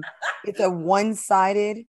it's a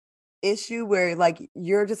one-sided issue where like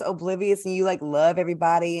you're just oblivious and you like love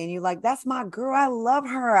everybody and you're like, that's my girl, I love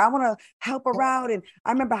her, I want to help her out. And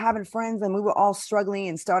I remember having friends and we were all struggling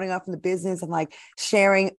and starting off in the business and like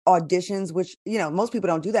sharing auditions, which most people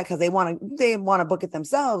don't do that because they want to book it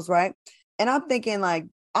themselves, right? And I'm thinking like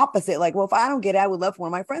opposite, like, well, if I don't get it, I would love for one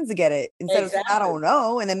of my friends to get it instead of saying, I don't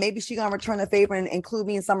know, and then maybe she gonna return the favor and include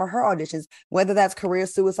me in some of her auditions, whether that's career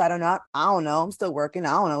suicide or not. I don't know, I'm still working.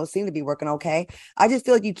 I don't know, it seemed to be working okay. I just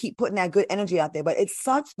feel like you keep putting that good energy out there, but it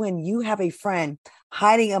sucks when you have a friend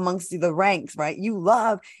hiding amongst the ranks, right? You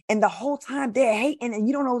love, and the whole time they're hating and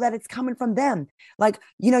you don't know that it's coming from them. Like,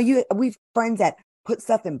 we've friends that put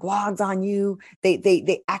stuff in blogs on you.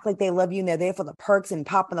 They act like they love you and they're there for the perks and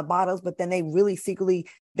popping the bottles, but then they really secretly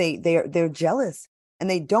they're jealous and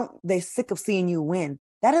they're sick of seeing you win.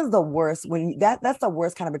 That is the worst. That's the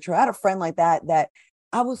worst kind of betrayal. I had a friend like that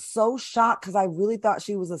I was so shocked because I really thought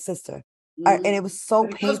she was a sister. And it was so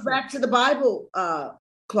painful. It goes back to the Bible,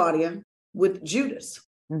 Claudia, with Judas,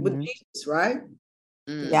 with Jesus, right?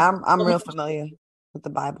 Yeah, I'm real familiar with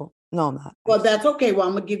the Bible. No, I'm not. Well, that's okay. Well,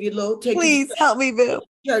 I'm gonna give you a little take. Please help me, Bill.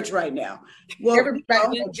 Church right now. Well,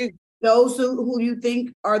 those who you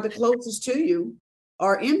think are the closest to you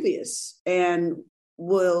are envious and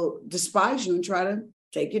will despise you and try to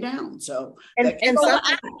take you down. So, and so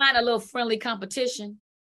I find a little friendly competition.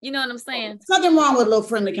 You know what I'm saying? Nothing wrong with a little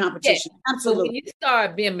friendly competition. Yeah. Absolutely. But when you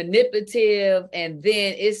start being manipulative and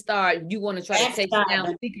then you want to try to take you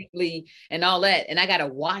down secretly and all that, and I got to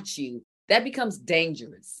watch you. That becomes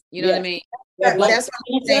dangerous. You know what I mean? Yeah, that's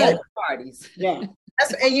what I'm saying. Parties. Yeah.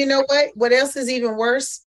 And you know what? What else is even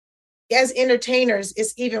worse? As entertainers,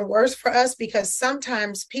 it's even worse for us because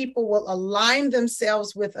sometimes people will align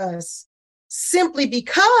themselves with us simply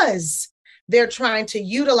because they're trying to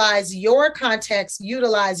utilize your context,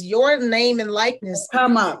 utilize your name and likeness.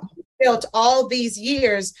 Come up. Built all these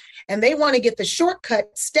years, and they want to get the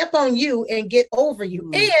shortcut, step on you and get over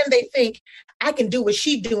you. And they think, I can do what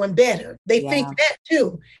she's doing better. They think that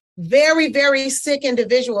too. Very, very sick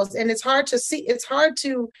individuals. And it's hard to see, it's hard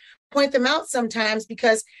to point them out sometimes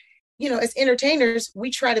because, as entertainers,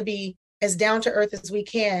 we try to be as down to earth as we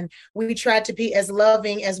can. We try to be as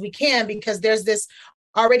loving as we can because there's this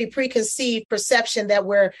already preconceived perception that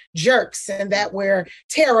we're jerks and that we're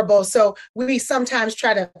terrible. So we sometimes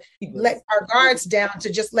try to let our guards down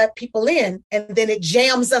to just let people in, and then it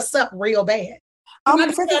jams us up real bad. Can I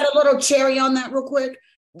just add a little cherry on that real quick?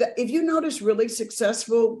 If you notice really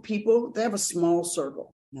successful people, they have a small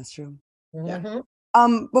circle. That's true. Yeah.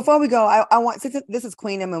 Before we go, I want, since this is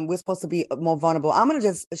Queen and we're supposed to be more vulnerable, I'm going to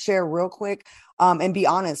just share real quick and be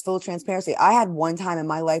honest, full transparency. I had one time in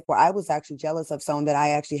my life where I was actually jealous of someone that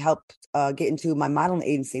I actually helped get into my modeling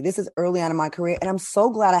agency. This is early on in my career. And I'm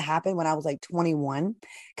so glad it happened when I was like 21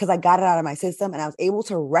 because I got it out of my system and I was able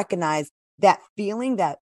to recognize that feeling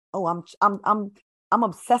that, I'm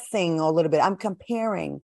obsessing a little bit. I'm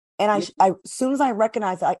comparing. And I as soon as I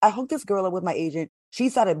recognized it, I hooked this girl up with my agent. She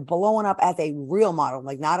started blowing up as a real model,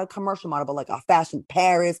 like not a commercial model, but like a fashion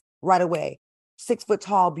Paris right away. 6 foot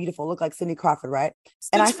tall, beautiful, looked like Cindy Crawford, right?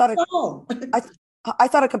 And I started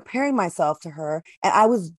comparing myself to her, and I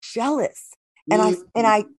was jealous. And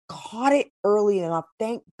I caught it early enough.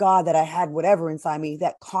 Thank God that I had whatever inside me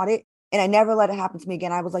that caught it, and I never let it happen to me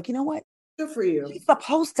again. I was like, you know what? Good for you. She's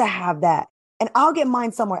supposed to have that, and I'll get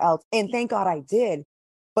mine somewhere else. And thank God I did.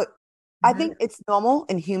 But I think it's normal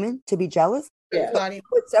and human to be jealous. Yeah.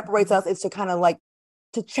 What separates us is to kind of like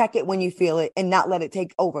to check it when you feel it and not let it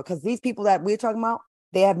take over. Because these people that we're talking about,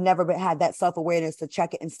 they have never had that self-awareness to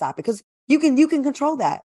check it and stop it. Because you can control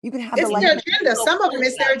that. You can have it's their agenda. Some of them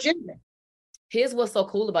is their agenda. Here's what's so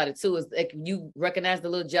cool about it too is like you recognize the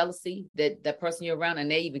little jealousy that person you're around, and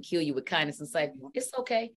they even kill you with kindness and say, "It's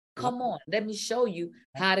okay. Come on, let me show you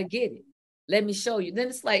how to get it. Let me show you." Then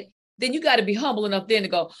it's like, then you got to be humble enough then to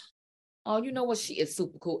go, "Oh, you know what? She is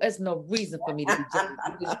super cool. There's no reason for me to be jealous.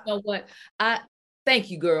 Because you know what? Thank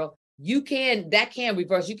you, girl. That can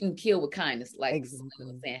reverse. You can kill with kindness." Like, exactly.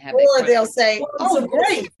 Or they'll say, "Oh,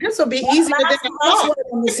 great. This will be easier than I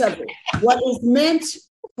thought." What is meant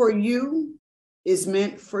for you is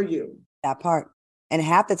meant for you. That part. And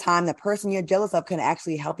half the time, the person you're jealous of can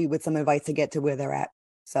actually help you with some advice to get to where they're at.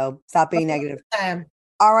 So stop being negative.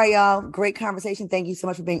 All right, y'all. Great conversation. Thank you so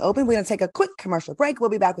much for being open. We're going to take a quick commercial break. We'll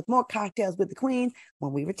be back with more Cocktails with the Queens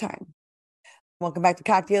when we return. Welcome back to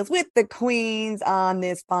Cocktails with the Queens on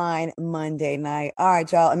this fine Monday night. All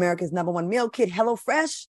right, y'all. America's #1 meal kit,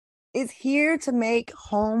 HelloFresh. is here to make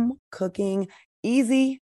home cooking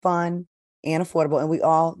easy, fun, and affordable. And we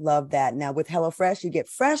all love that. Now, with HelloFresh, you get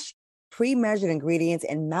fresh, pre-measured ingredients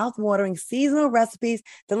and mouth-watering seasonal recipes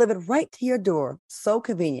delivered right to your door. So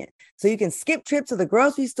convenient. So you can skip trips to the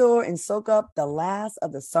grocery store and soak up the last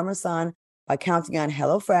of the summer sun by counting on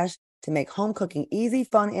HelloFresh to make home cooking easy,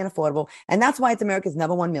 fun, and affordable. And that's why it's America's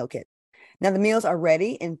 #1 meal kit. Now, the meals are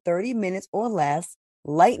ready in 30 minutes or less,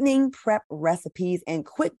 lightning prep recipes and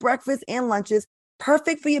quick breakfasts and lunches,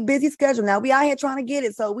 perfect for your busy schedule. Now, we out here trying to get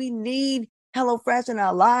it, so we need HelloFresh in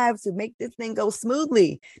our lives to make this thing go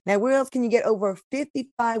smoothly. Now, where else can you get over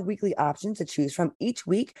 55 weekly options to choose from each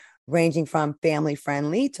week, ranging from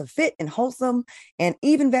family-friendly to fit and wholesome and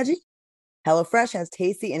even veggie? HelloFresh has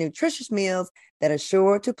tasty and nutritious meals that are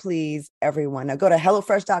sure to please everyone. Now, go to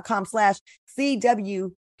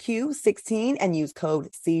HelloFresh.com/CWQ16 and use code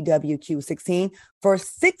CWQ16 for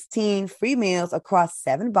 16 free meals across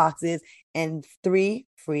 7 boxes and 3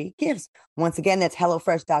 free gifts. Once again, that's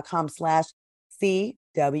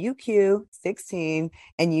HelloFresh.com/CWQ16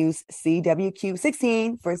 and use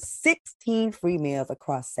CWQ16 for 16 free meals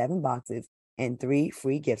across 7 boxes and 3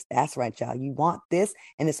 free gifts. That's right, y'all. You want this,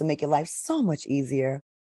 and this will make your life so much easier.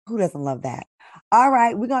 Who doesn't love that? All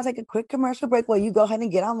right, we're going to take a quick commercial break while you go ahead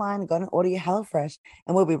and get online and go and order your HelloFresh,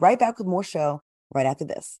 and we'll be right back with more show right after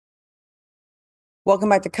this. Welcome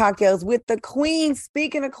back to Cocktails with the Queen.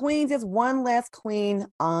 Speaking of queens, there's one less queen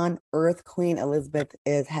on earth. Queen Elizabeth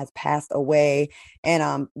has passed away,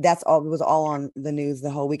 and that's all. It was all on the news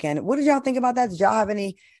the whole weekend. What did y'all think about that? Did y'all have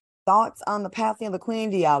any thoughts on the passing of the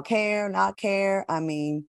Queen? Do y'all care, not care? I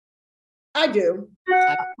mean, I do.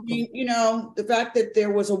 The fact that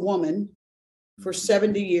there was a woman for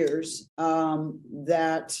 70 years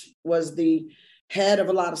that was the head of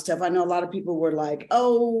a lot of stuff. I know a lot of people were like,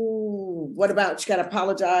 oh, what about she got to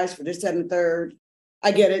apologize for this, that, and the third.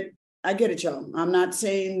 I get it, y'all. I'm not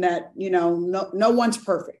saying that, no one's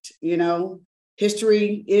perfect,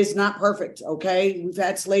 History is not perfect, okay? We've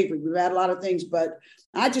had slavery, we've had a lot of things, but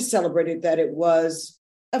I just celebrated that it was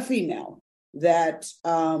a female that,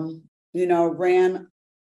 ran.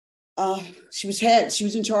 She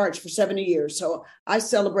was in charge for 70 years. So I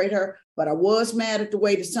celebrate her, but I was mad at the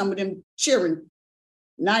way that some of them cheering,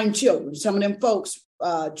 9 children, some of them folks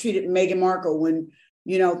treated Meghan Markle when,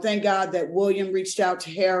 thank God that William reached out to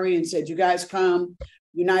Harry and said, you guys come,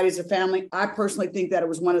 unite as a family. I personally think that it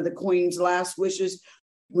was one of the Queen's last wishes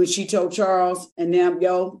when she told Charles and them,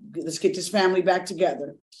 let's get this family back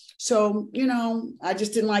together. So, I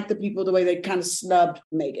just didn't like the people, the way they kind of snubbed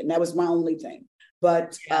Meghan. That was my only thing.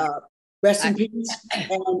 But rest in peace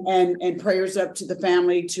and prayers up to the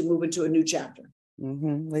family to move into a new chapter.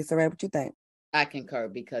 Lisa Ray, what you think? I concur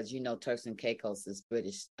because, Turks and Caicos is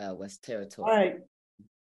British West Territory. Right.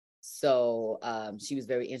 So she was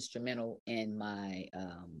very instrumental in my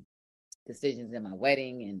decisions in my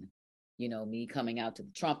wedding and, me coming out to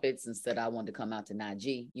the trumpets instead I wanted to come out to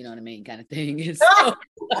Najee, you know what I mean, kind of thing. And so,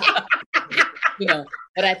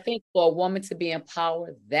 but I think for a woman to be in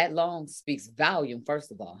power that long speaks volume,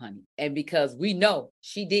 first of all, honey. And because we know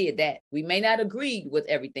she did that. We may not agree with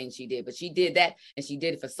everything she did, but she did that and she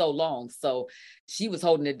did it for so long. So she was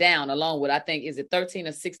holding it down along with, I think, is it 13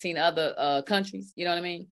 or 16 other countries, you know what I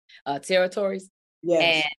mean? Territories. Yes.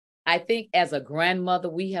 And I think as a grandmother,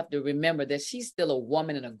 we have to remember that she's still a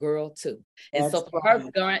woman and a girl too. And so for her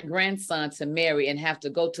grandson to marry and have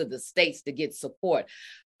to go to the States to get support,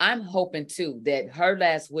 I'm hoping too that her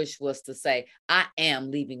last wish was to say, I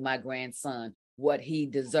am leaving my grandson what he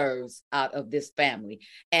deserves out of this family.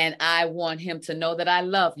 And I want him to know that I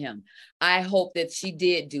love him. I hope that she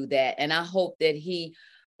did do that. And I hope that he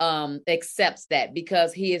accepts that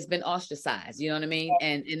because he has been ostracized, you know what I mean?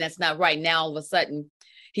 And that's not right. Now, all of a sudden,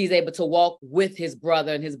 he's able to walk with his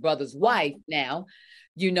brother and his brother's wife now,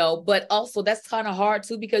 but also that's kind of hard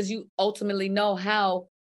too, because you ultimately know how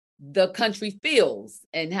the country feels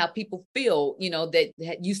and how people feel, that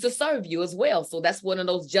used to serve you as well. So that's one of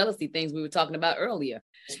those jealousy things we were talking about earlier.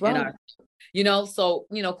 That's right. So,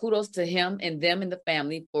 kudos to him and them and the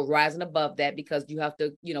family for rising above that, because you have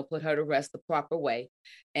to, put her to rest the proper way,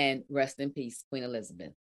 and rest in peace, Queen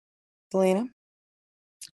Elizabeth. Selena?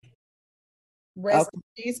 Rest in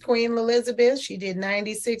peace, Queen Elizabeth. She did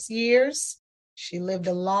 96 years. She lived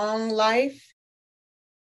a long life.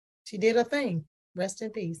 She did a thing. Rest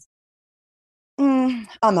in peace.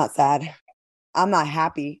 I'm not sad. I'm not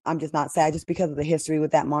happy. I'm just not sad, just because of the history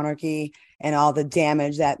with that monarchy and all the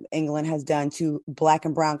damage that England has done to Black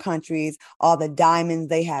and brown countries, all the diamonds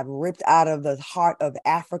they have ripped out of the heart of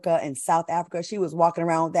Africa and South Africa. She was walking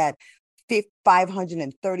around with that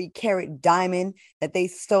 530 carat diamond that they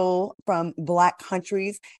stole from Black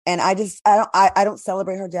countries. And I don't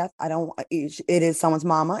celebrate her death. It is someone's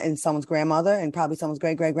mama and someone's grandmother and probably someone's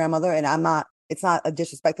great-great-grandmother. And it's not a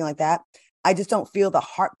disrespecting like that. I just don't feel the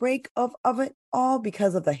heartbreak of it all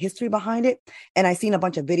because of the history behind it. And I've seen a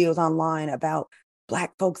bunch of videos online about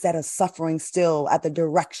Black folks that are suffering still at the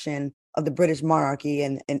direction of the British monarchy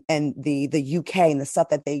and the UK and the stuff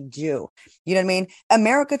that they do. You know what I mean?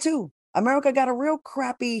 America too. America got a real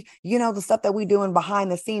crappy, the stuff that we doing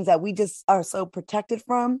behind the scenes that we just are so protected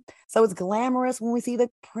from. So it's glamorous when we see the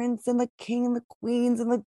prince and the king and the queens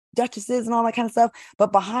and the duchesses and all that kind of stuff.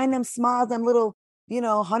 But behind them smiles, them little,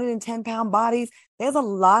 110-pound bodies, there's a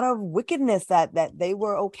lot of wickedness that they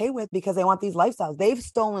were okay with because they want these lifestyles. They've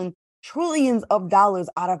stolen trillions of dollars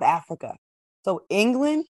out of Africa. So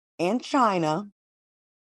England and China,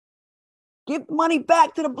 give money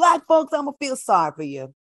back to the Black folks. I'm going to feel sorry for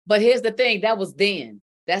you. But here's the thing, that was then.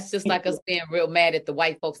 That's just like us being real mad at the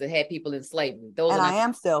white folks that had people in slavery. And I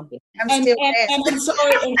am still. I'm sorry. And if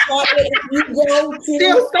you go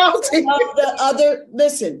to the other,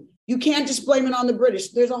 listen, you can't just blame it on the British.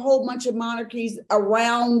 There's a whole bunch of monarchies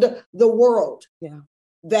around the world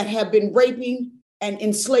that have been raping and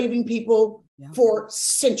enslaving people for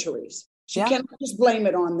centuries. You can't just blame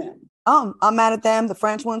it on them. I'm mad at them, the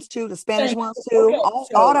French ones too, the Spanish ones too,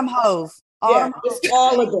 all them hoes. All of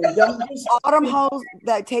them. All them hoes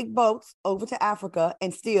that take boats over to Africa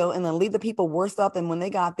and steal and then leave the people worse up than when they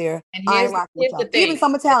got there. And here's the thing. Even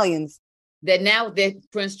some Italians. That now that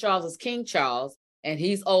Prince Charles is King Charles and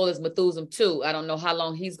he's old as Methuselah too. I don't know how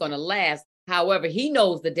long he's going to last. However, he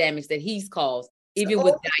knows the damage that he's caused. Even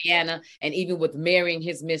with Diana and even with marrying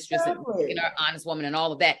his mistress and being an honest woman and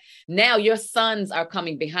all of that. Now your sons are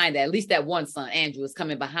coming behind that. At least that one son, Andrew, is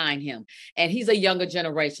coming behind him. And he's a younger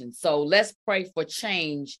generation. So let's pray for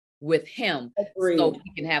change with him so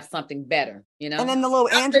we can have something better, And then the little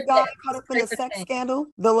Andrew guy caught up in the sex scandal.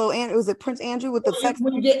 The little Andrew, was it Prince Andrew with the sex?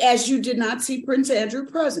 As you did not see Prince Andrew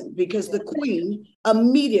present because the Queen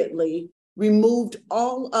immediately removed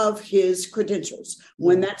all of his credentials.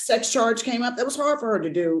 When that sex charge came up, that was hard for her to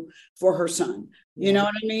do for her son. You know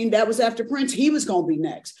what I mean? That was after Prince. He was going to be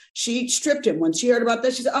next. She stripped him. When she heard about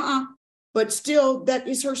that, she said, But still, that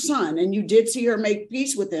is her son. And you did see her make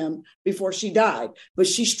peace with him before she died. But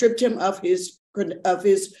she stripped him of his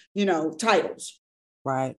titles.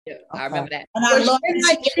 Right. Yeah, I remember that. And I love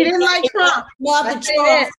she didn't like Trump. I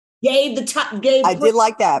did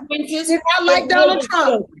like that. She did not like Donald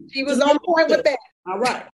Trump. She was on point with that. All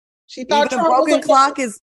right. She thought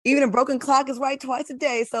Even a broken clock is right twice a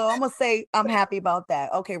day. So I'm gonna say I'm happy about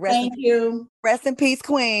that. Okay, thank you. Rest in peace,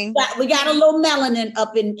 Queen. We got a little melanin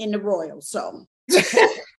up in the royal, so.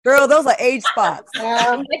 Girl, those are age spots. They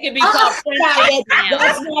can be called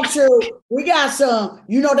that's not true. We got some.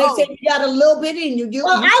 They say you got a little bit in you.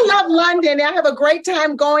 Well, I love London. I have a great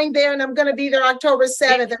time going there, and I'm going to be there October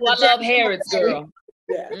 7th. I love Harrods, girl.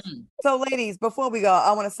 Yeah. So, ladies, before we go,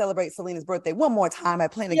 I want to celebrate Selena's birthday one more time by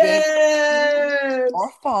playing a game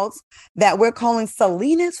or false that we're calling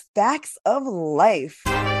Selena's Facts of Life.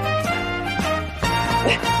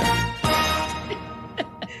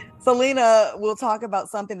 Selena will talk about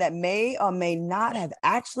something that may or may not have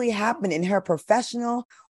actually happened in her professional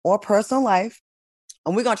or personal life.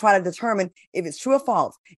 And we're going to try to determine if it's true or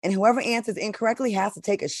false. And whoever answers incorrectly has to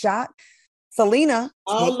take a shot. Selena.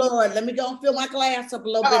 Oh, Lord. Let me go and fill my glass up a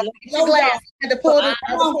little bit.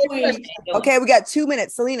 Okay, we got 2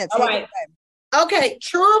 minutes. Selena, take it away. Okay,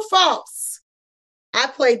 true or false? I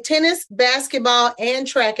played tennis, basketball, and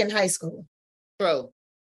track in high school. True.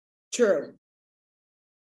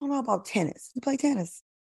 I don't know about tennis. You play tennis?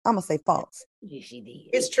 I'm going to say false. Yes, she did.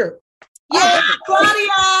 It's true. Yeah, Claudia.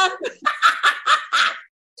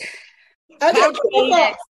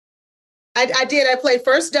 Okay, I did. I played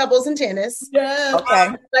first doubles in tennis. Yeah.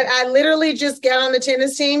 Okay. But I literally just got on the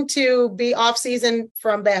tennis team to be off season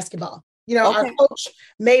from basketball. Our coach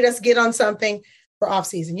made us get on something for off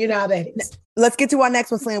season. You know how that is. Let's get to our next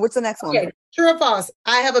one, Selena. What's the next one? Okay. True or false?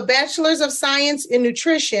 I have a bachelor's of science in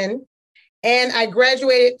nutrition. And I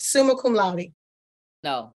graduated summa cum laude.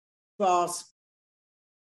 No. False.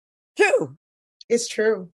 True. It's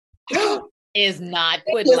true. Is not.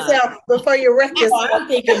 Quit yourself before you wreck yourself. I'm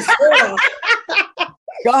thinking true.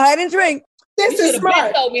 Go ahead and drink. This is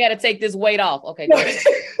smart. Told me how to take this weight off. Okay. Go ahead.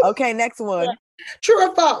 Okay, next one. True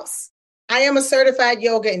or false? I am a certified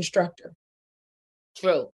yoga instructor.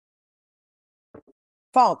 True.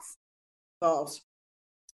 False. False.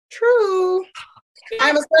 True.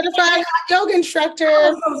 I'm a certified yoga instructor.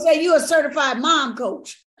 I was going to say you a certified mom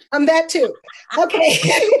coach. I'm that too. Okay.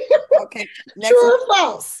 Okay. True or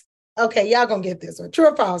false? Okay, y'all gonna get this one. True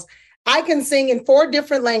or false? I can sing in 4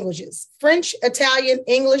 different languages: French, Italian,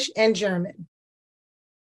 English, and German.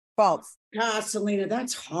 False. God, Selena,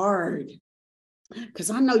 that's hard. Because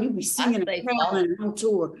I know you be singing and traveling on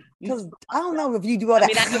tour. Because I don't know if you do all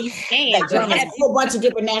that. I know you can. There's a whole bunch of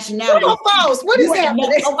different nationalities. No, false. What is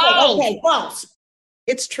happening? Okay, false.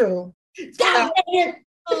 It's true. God dang it.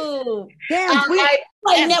 Oh, Damn,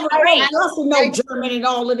 I never heard Russell know German and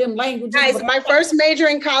all of them languages. Guys, my first major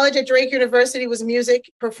in college at Drake University was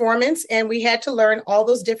music performance, and we had to learn all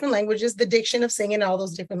those different languages, the diction of singing all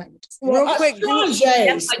those different languages. Real quick, you a true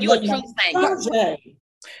singer.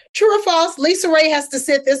 True or false? Lisa Ray has to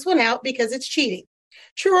sit this one out because it's cheating.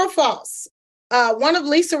 True or false? One of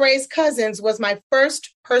Lisa Ray's cousins was my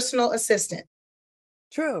first personal assistant.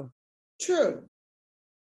 True. True.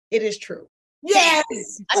 It is true.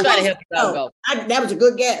 Yes. I try to help you out. Go. That was a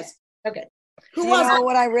good guess. Okay. Who was it?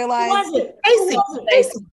 What I realized? Who was it?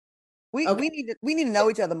 Stacey. We need to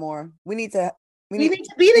know each other more. We need to be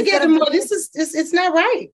together more. It's not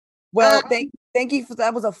right. Well, thank you for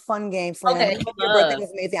that. Was a fun game, Selena. Okay. Your birthday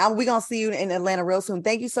was amazing. We're gonna see you in Atlanta real soon.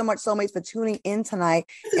 Thank you so much, soulmates, for tuning in tonight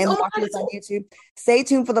and watching us on YouTube. Stay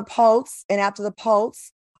tuned for the Pulse, and after the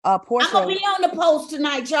Pulse, Portia. I'm gonna be on the Pulse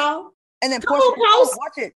tonight, y'all. And then Come Portia, on, Pulse.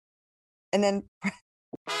 watch it. And then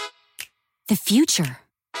The future.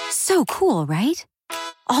 So cool, right?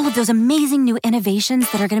 All of those amazing new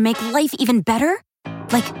innovations that are going to make life even better.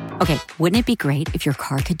 Like, okay, wouldn't it be great if your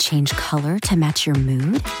car could change color to match your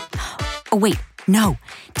mood? Oh, wait, no,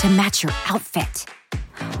 to match your outfit.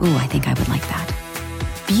 Ooh, I think I would like that.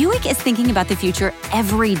 Buick is thinking about the future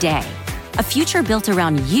every day. A future built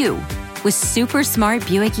around you with super smart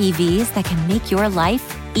Buick EVs that can make your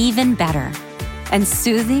life even better. And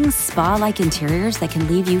soothing spa-like interiors that can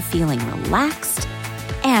leave you feeling relaxed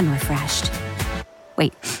and refreshed.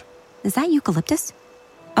 Wait, is that eucalyptus?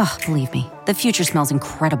 Oh, believe me, the future smells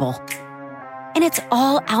incredible. And it's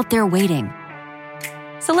all out there waiting.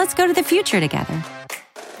 So let's go to the future together.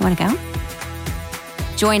 Want to go?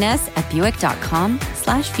 Join us at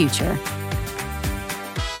Buick.com/future.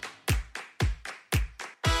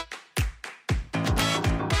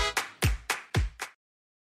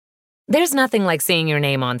 There's nothing like seeing your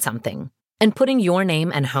name on something. And putting your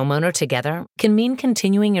name and homeowner together can mean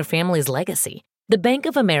continuing your family's legacy. The Bank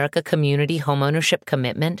of America Community Homeownership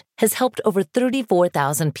Commitment has helped over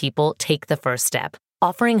 34,000 people take the first step,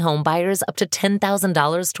 offering home buyers up to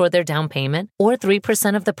 $10,000 toward their down payment or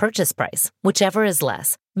 3% of the purchase price, whichever is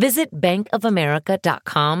less. Visit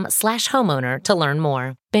bankofamerica.com/homeowner to learn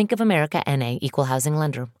more. Bank of America N.A. Equal Housing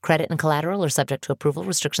Lender. Credit and collateral are subject to approval.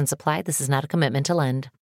 Restrictions apply. This is not a commitment to lend.